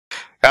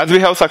As we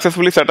have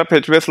successfully set up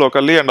HBase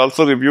locally and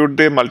also reviewed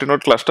the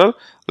multi-node cluster,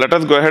 let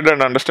us go ahead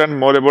and understand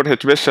more about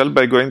HBase shell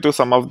by going through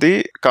some of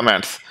the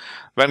commands.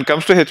 When it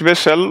comes to HBase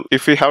shell,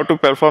 if we have to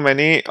perform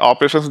any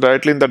operations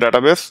directly in the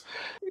database,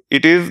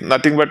 it is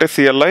nothing but a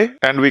CLI,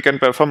 and we can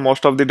perform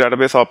most of the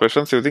database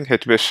operations using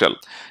HBase shell.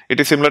 It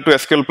is similar to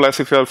SQL Plus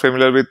if you are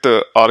familiar with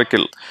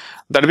Oracle.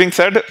 That being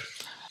said,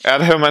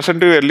 as I have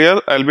mentioned to you earlier,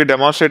 I will be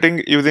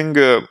demonstrating using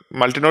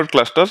multi-node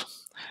cluster.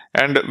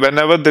 And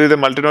whenever there is a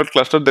multi-node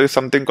cluster, there is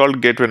something called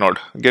gateway node.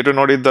 Gateway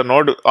node is the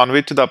node on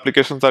which the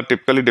applications are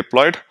typically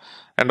deployed,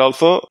 and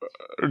also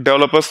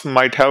developers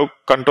might have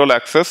control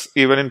access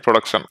even in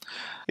production.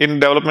 In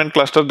development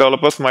cluster,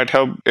 developers might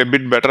have a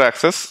bit better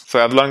access. So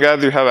as long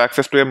as you have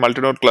access to a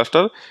multi-node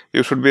cluster,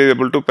 you should be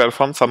able to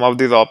perform some of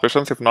these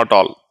operations, if not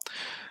all.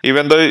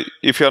 Even though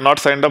if you are not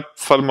signed up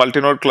for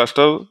multi-node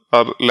cluster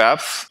or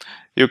labs,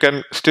 you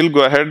can still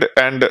go ahead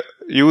and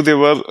use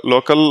your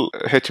local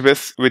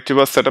HBase which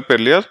was set up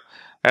earlier,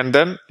 and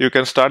then you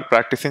can start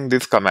practicing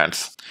these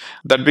commands.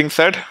 That being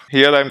said,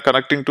 here I am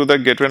connecting to the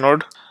gateway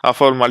node of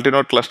our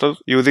multi-node cluster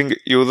using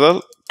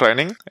user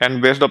training,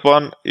 and based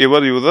upon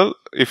your user,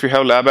 if you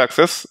have lab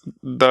access,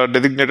 the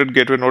designated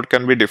gateway node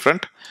can be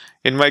different.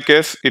 In my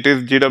case, it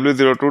is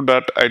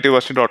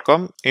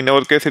gw02.itversity.com. In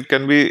our case, it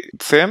can be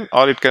same,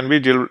 or it can be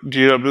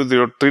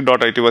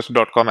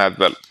gw03.itversity.com as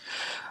well.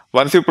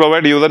 Once you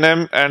provide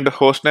username and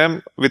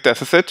hostname with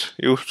SSH,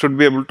 you should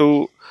be able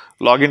to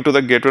log into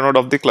the gateway node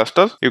of the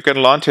cluster. You can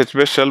launch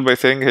HBase shell by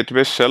saying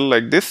HBase shell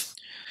like this,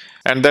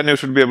 and then you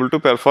should be able to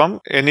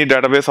perform any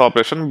database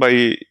operation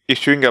by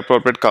issuing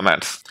appropriate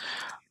commands.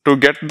 To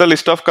get the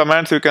list of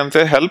commands, you can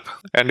say help,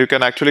 and you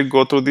can actually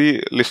go through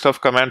the list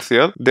of commands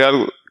here. They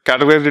are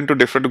categorized into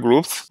different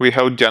groups. We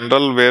have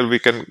general, where we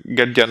can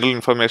get general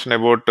information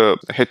about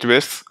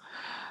HBase.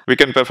 We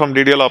can perform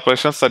Ddl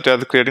operations such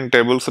as creating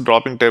tables,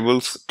 dropping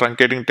tables,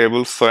 truncating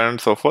tables, so on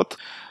and so forth.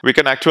 We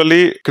can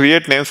actually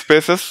create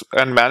namespaces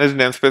and manage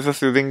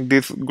namespaces using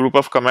this group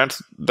of commands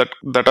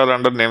that are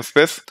under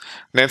namespace.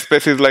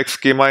 Namespace is like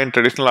schema in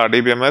traditional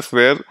RDBMS,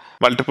 where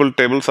multiple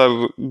tables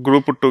are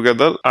grouped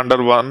together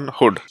under one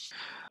hood.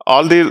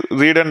 All the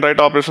read and write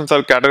operations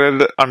are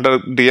categorized under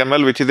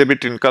DML, which is a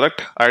bit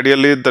incorrect.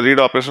 Ideally, the read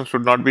operation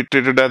should not be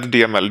treated as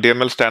DML.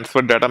 DML stands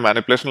for data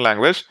manipulation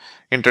language.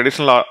 In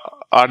traditional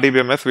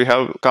RDBMS, we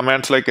have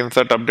commands like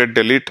insert, update,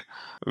 delete,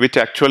 which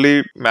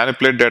actually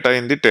manipulate data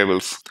in the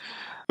tables.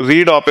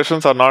 Read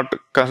operations are not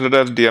considered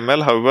as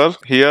DML. However,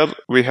 here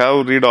we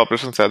have read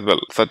operations as well,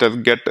 such as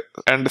get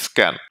and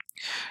scan.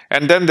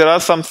 And then there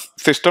are some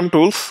system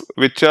tools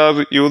which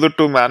are used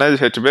to manage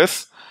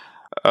HBase.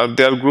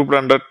 They are grouped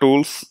under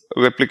tools,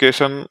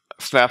 replication,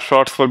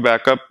 snapshots for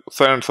backup,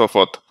 so on and so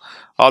forth.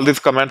 All these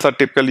commands are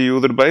typically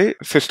used by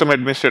system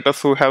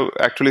administrators who have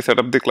actually set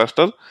up the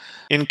cluster,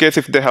 in case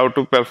if they have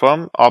to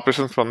perform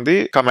operations from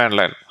the command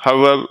line.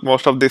 However,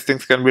 most of these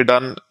things can be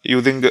done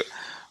using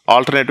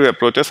alternative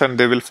approaches, and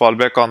they will fall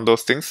back on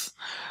those things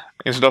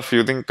instead of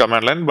using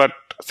command line. But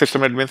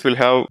system admins will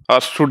have, or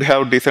should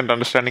have, decent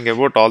understanding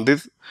about all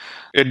these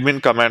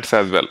admin commands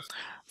as well.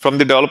 From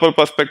the developer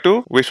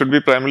perspective, we should be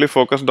primarily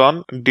focused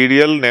on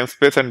DDL,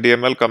 namespace, and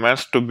DML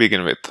commands to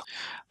begin with.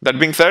 That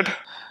being said,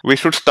 we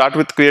should start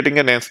with creating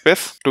a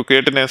namespace. To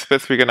create a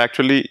namespace, we can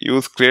actually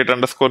use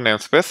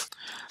create_namespace.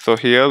 So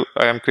here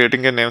I am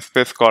creating a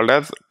namespace called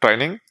as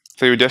training.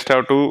 So you just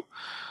have to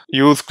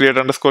use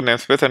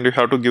create_namespace, and you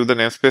have to give the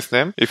namespace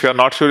name. If you are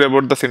not sure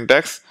about the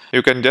syntax,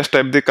 you can just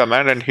type the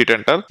command and hit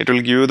enter. It will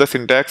give you the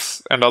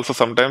syntax, and also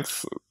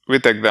sometimes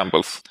with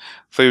examples.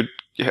 So you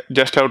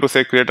just have to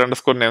say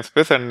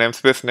create_namespace and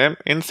namespace name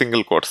in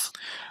single quotes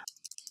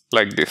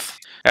like this.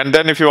 And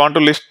then if you want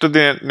to list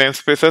the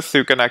namespaces,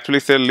 you can actually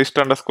say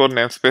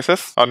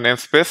list_namespaces or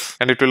namespace,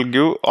 and it will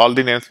give all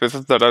the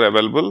namespaces that are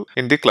available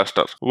in the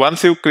cluster.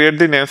 Once you create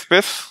the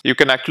namespace, you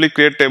can actually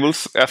create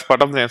tables as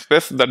part of the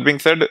namespace. That being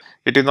said,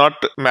 it is not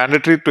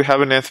mandatory to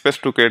have a namespace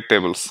to create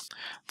tables.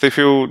 So if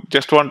you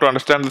just want to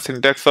understand the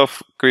syntax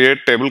of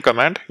create table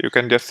command, you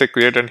can just say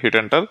create and hit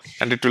enter,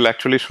 and it will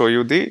actually show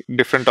you the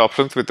different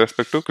options with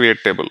respect to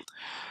create table.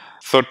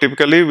 So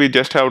typically we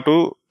just have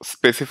to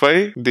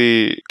specify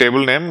the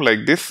table name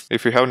like this.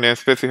 If you have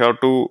namespace, you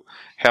have to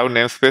have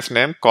namespace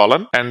name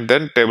colon and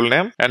then table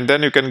name, and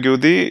then you can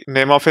give the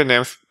name of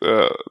a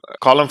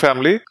column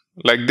family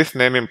like this,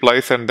 name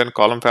implies, and then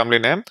column family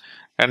name,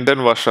 and then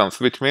versions,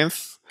 which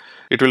means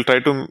it will try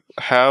to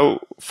have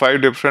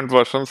 5 different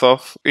versions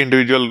of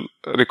individual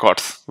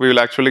records. We will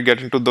actually get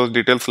into those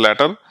details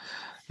later.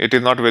 It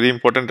is not very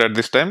important at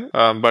this time,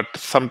 but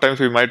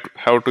sometimes we might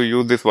have to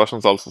use these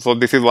versions also. So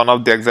this is one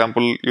of the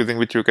example using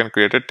which you can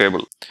create a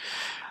table.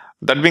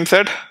 That being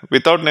said,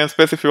 without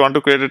namespace, if you want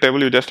to create a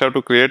table, you just have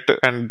to create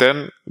and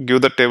then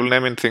give the table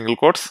name in single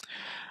quotes.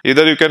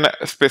 Either you can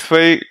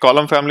specify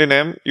column family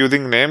name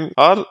using name,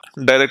 or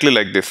directly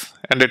like this.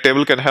 And a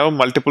table can have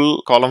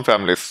multiple column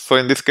families. So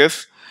in this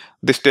case,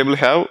 this table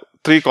have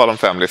 3 column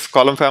families.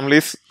 Column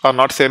families are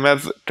not same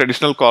as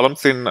traditional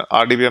columns in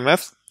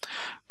RDBMS.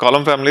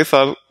 Column families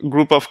are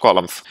group of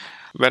columns.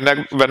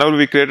 Whenever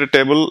we create a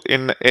table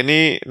in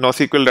any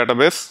NoSQL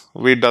database,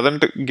 we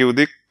doesn't give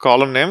the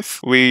column names.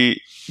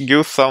 We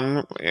give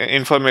some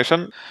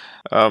information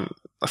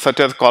such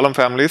as column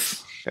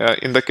families.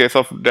 In the case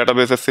of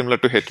databases similar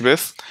to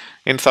HBase,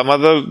 in some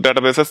other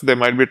databases they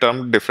might be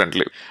termed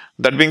differently.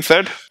 That being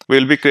said, we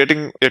will be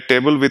creating a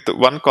table with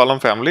one column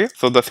family.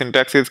 So the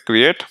syntax is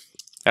create,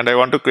 and I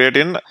want to create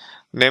in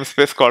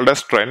namespace called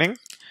as training,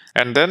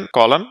 and then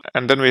colon,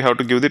 and then we have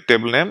to give the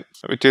table name,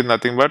 which is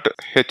nothing but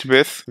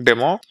HBase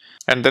demo,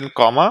 and then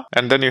comma,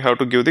 and then you have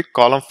to give the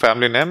column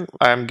family name.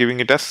 I am giving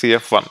it as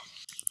CF1,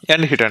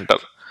 and hit enter.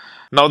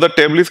 Now the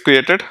table is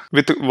created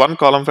with one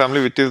column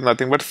family, which is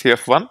nothing but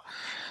CF1.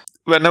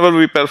 Whenever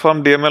we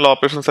perform DML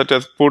operations such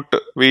as put,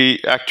 we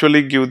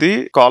actually give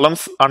the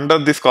columns under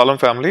this column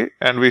family,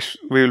 and we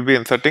will be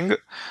inserting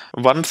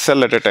one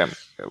cell at a time.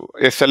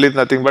 A cell is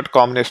nothing but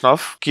combination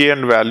of key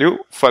and value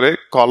for a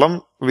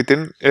column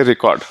within a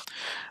record.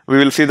 We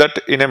will see that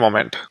in a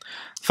moment.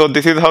 So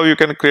this is how you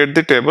can create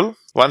the table.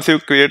 Once you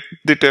create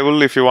the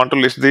table, if you want to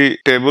list the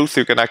tables,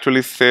 you can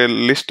actually say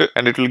list,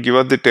 and it will give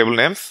us the table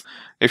names.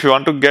 If you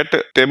want to get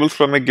tables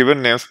from a given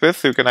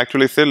namespace, you can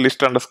actually say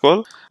list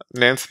underscore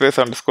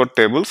namespace underscore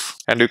tables,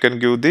 and you can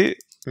give the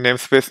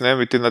namespace name,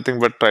 which is nothing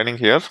but training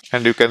here,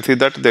 and you can see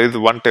that there is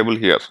one table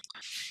here.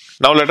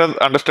 Now let us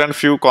understand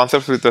few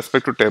concepts with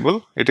respect to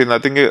table. It is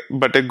nothing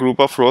but a group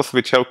of rows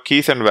which have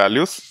keys and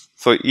values.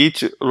 So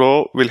each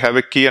row will have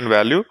a key and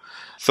value.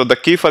 So the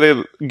key for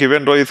a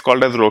given row is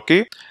called as row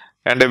key,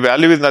 and a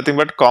value is nothing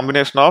but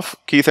combination of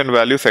keys and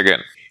values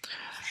again.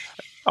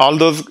 All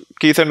those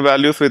keys and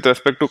values with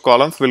respect to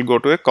columns will go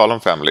to a column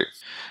family.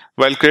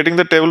 While creating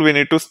the table, we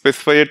need to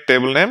specify a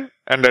table name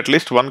and at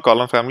least one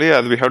column family,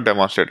 as we have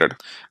demonstrated.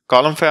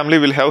 Column family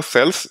will have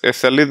cells. A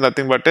cell is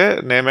nothing but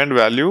a name and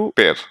value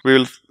pair. We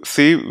will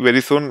see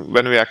very soon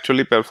when we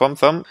actually perform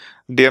some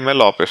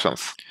DML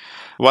operations.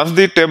 Once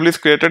the table is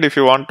created, if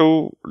you want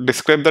to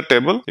describe the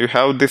table, you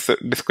have this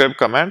describe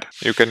command.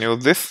 You can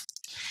use this.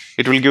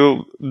 It will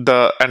give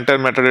the entire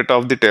metadata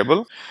of the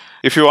table.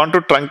 If you want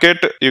to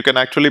truncate, you can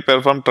actually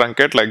perform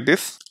truncate like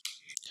this.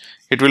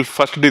 It will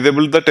first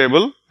disable the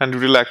table, and it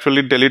will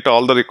actually delete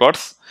all the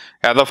records.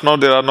 As of now,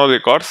 there are no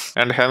records,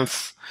 and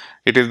hence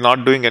it is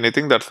not doing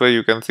anything. That's why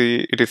you can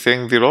see it is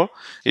saying 0.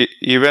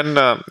 Even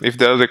if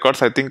there are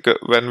records, I think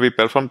when we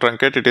perform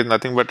truncate, it is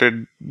nothing but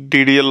a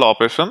DDL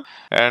operation,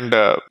 and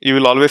you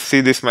will always see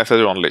this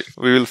message only.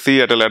 We will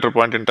see at a later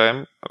point in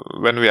time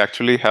when we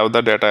actually have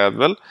the data as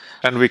well,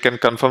 and we can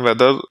confirm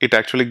whether it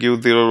actually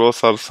gives 0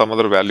 rows or some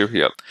other value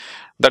here.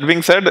 That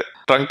being said,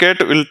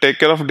 truncate will take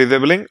care of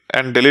disabling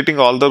and deleting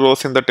all the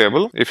rows in the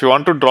table. If you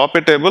want to drop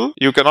a table,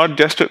 you cannot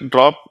just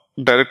drop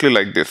directly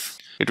like this.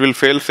 It will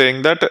fail,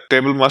 saying that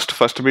table must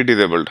first be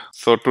disabled.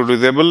 So to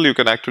disable, you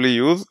can actually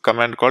use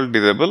command called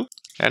disable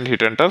and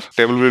hit enter.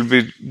 Table will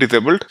be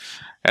disabled,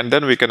 and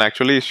then we can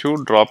actually issue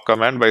drop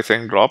command by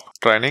saying drop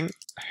training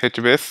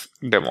HBase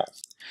demo.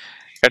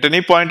 At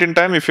any point in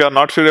time, if you are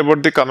not sure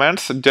about the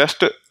commands,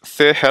 just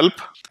say help,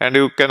 and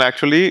you can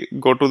actually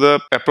go to the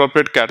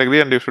appropriate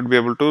category, and you should be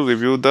able to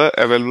review the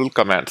available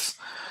commands.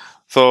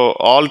 So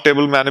all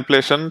table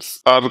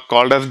manipulations are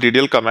called as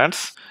Ddl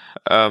commands,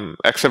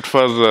 except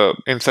for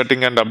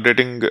inserting and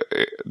updating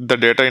the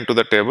data into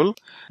the table,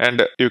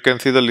 and you can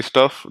see the list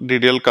of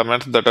Ddl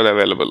commands that are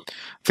available.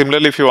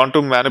 Similarly, if you want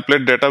to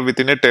manipulate data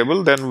within a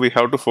table, then we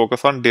have to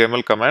focus on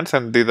DML commands,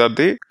 and these are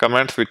the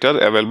commands which are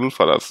available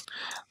for us.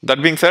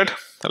 That being said,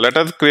 let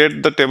us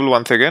create the table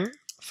once again.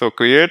 So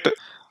create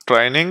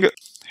training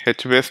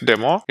HBase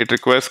demo. It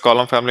requires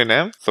column family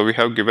name. So we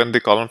have given the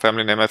column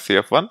family name as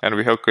CF1, and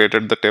we have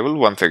created the table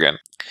once again.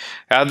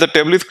 As the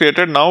table is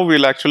created, now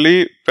we'll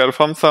actually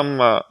perform some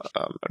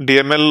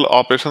DML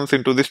operations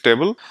into this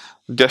table,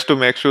 just to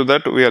make sure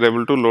that we are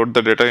able to load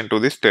the data into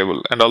this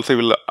table. And also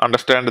we'll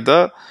understand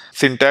the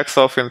syntax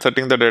of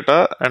inserting the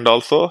data, and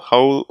also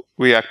how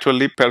we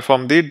actually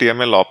perform the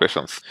DML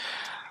operations.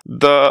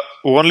 The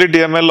only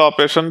DML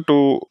operation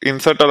to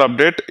insert or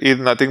update is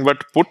nothing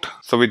but put.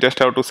 So we just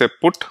have to say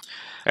put,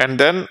 and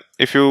then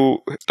if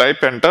you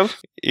type enter,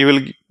 you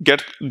will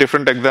get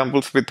different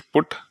examples with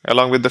put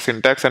along with the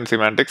syntax and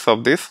semantics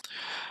of this.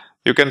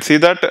 You can see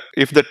that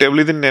if the table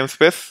is in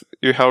namespace,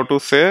 you have to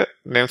say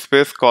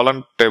namespace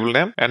colon table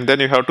name, and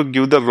then you have to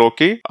give the row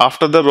key.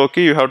 After the row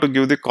key, you have to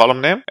give the column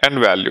name and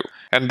value,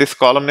 and this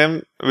column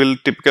name will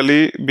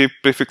typically be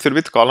prefixed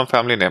with column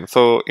family name.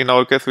 So in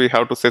our case, we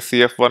have to say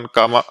CF1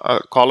 comma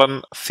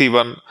colon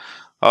C1,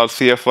 or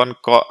CF1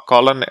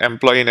 colon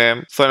employee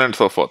name, so on and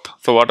so forth.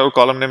 So whatever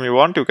column name you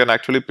want, you can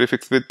actually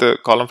prefix with the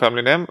column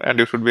family name, and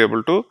you should be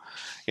able to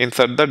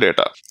insert the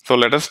data. So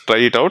let us try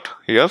it out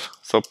here.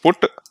 So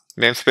put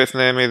namespace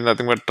name is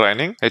nothing but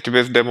training,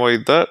 HBase demo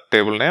is the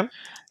table name,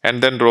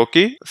 and then row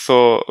key.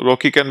 So row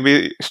key can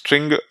be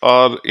string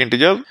or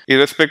integer.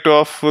 Irrespective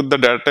of the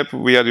data type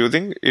we are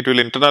using, it will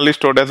internally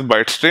stored as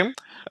byte stream.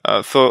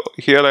 So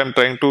here I am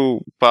trying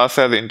to pass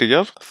as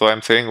integer, so I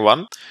am saying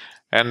 1.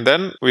 and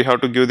then we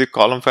have to give the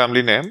column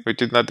family name,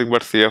 which is nothing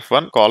but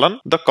cf1 colon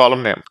the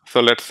column name. So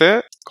let's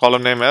say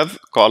column name as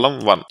column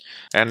 1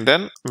 and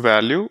then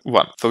value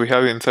 1. So we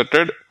have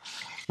inserted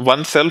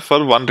one cell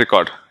for one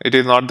record. It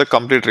is not the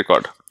complete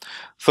record.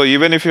 So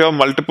even if you have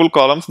multiple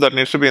columns that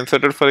needs to be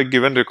inserted for a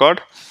given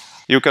record,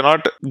 you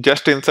cannot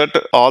just insert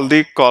all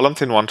the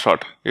columns in one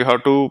shot. You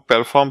have to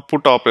perform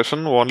put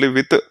operation only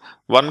with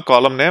one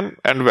column name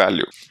and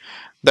value.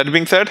 That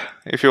being said,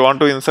 if you want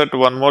to insert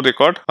one more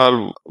record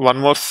or one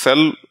more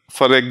cell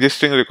for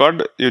existing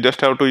record, you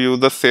just have to use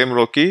the same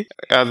row key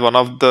as one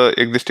of the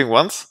existing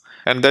ones,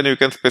 and then you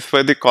can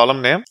specify the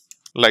column name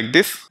like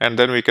this, and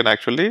then we can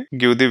actually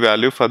give the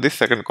value for the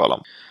second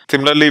column.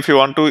 Similarly, if you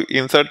want to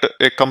insert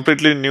a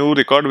completely new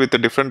record with a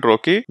different row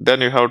key, then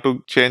you have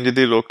to change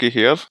the row key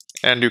here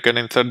and you can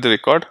insert the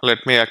record.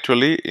 Let me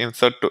actually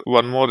insert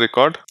one more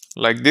record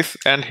like this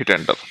and hit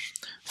enter.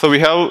 So we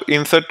have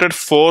inserted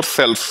 4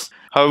 cells.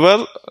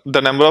 However, the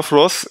number of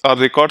rows or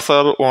records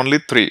are only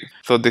 3.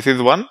 So this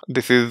is one,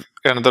 this is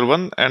another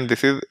one, and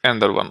this is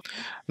another one.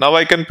 Now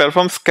I can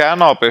perform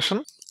scan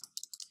operation.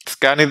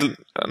 Scan is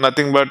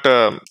nothing but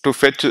to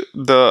fetch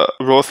the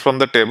rows from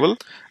the table.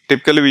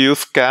 Typically we use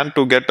scan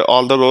to get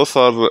all the rows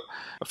or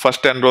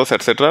first 10 rows,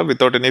 etc.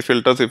 without any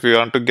filters. If you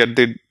want to get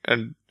the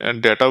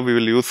data, we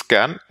will use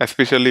scan.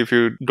 Especially if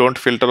you don't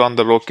filter on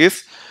the row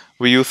keys,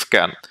 we use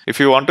scan. If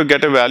you want to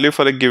get a value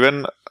for a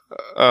given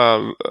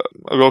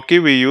row key,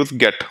 we use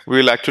get. We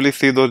will actually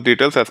see those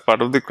details as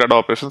part of the CRUD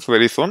operations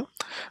very soon.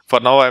 For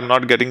now, I am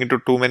not getting into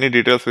too many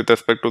details with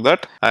respect to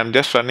that. I am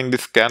just running the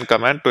scan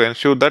command to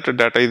ensure that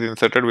data is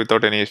inserted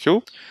without any issue.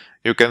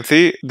 You can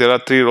see there are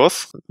 3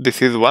 rows.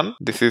 This is 1,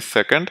 this is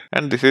second,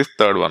 and this is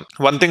third one.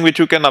 One thing which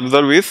you can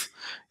observe is,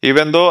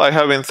 even though I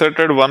have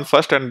inserted 1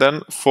 first and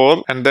then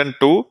 4 and then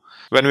 2,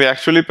 when we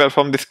actually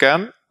perform the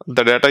scan,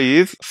 the data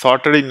is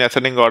sorted in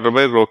ascending order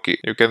by row key.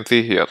 You can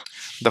see here.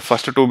 The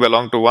first 2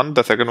 belong to 1,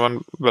 the second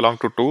one belong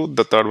to 2,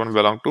 the third one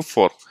belong to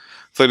 4.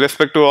 So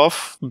irrespective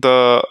of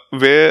the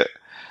way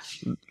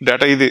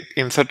data is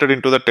inserted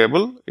into the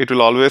table, it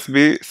will always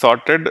be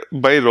sorted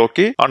by row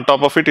key. On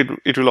top of it,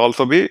 it will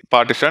also be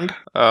partitioned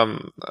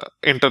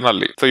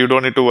internally. So you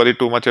don't need to worry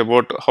too much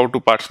about how to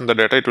partition the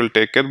data. It will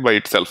take care by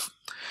itself.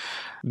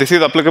 This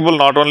is applicable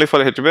not only for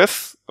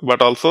HBase,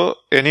 but also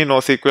any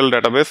NoSQL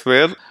database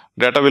where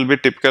data will be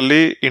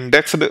typically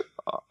indexed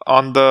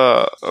on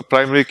the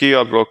primary key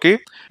or row key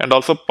and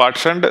also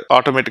partitioned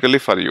automatically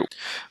for you.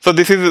 So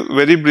this is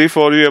very brief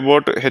overview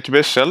about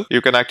HBase shell.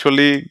 You can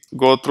actually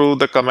go through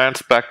the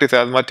commands, practice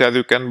as much as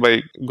you can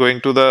by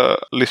going to the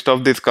list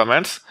of these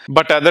commands.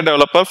 But as a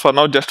developer, for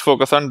now, just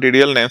focus on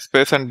Ddl,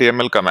 namespace and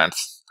DML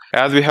commands.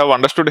 As we have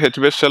understood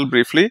HBase shell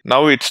briefly,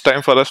 now it's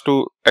time for us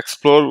to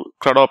explore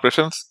CRUD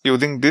operations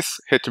using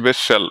this HBase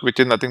shell, which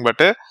is nothing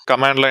but a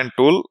command line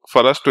tool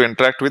for us to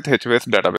interact with HBase database.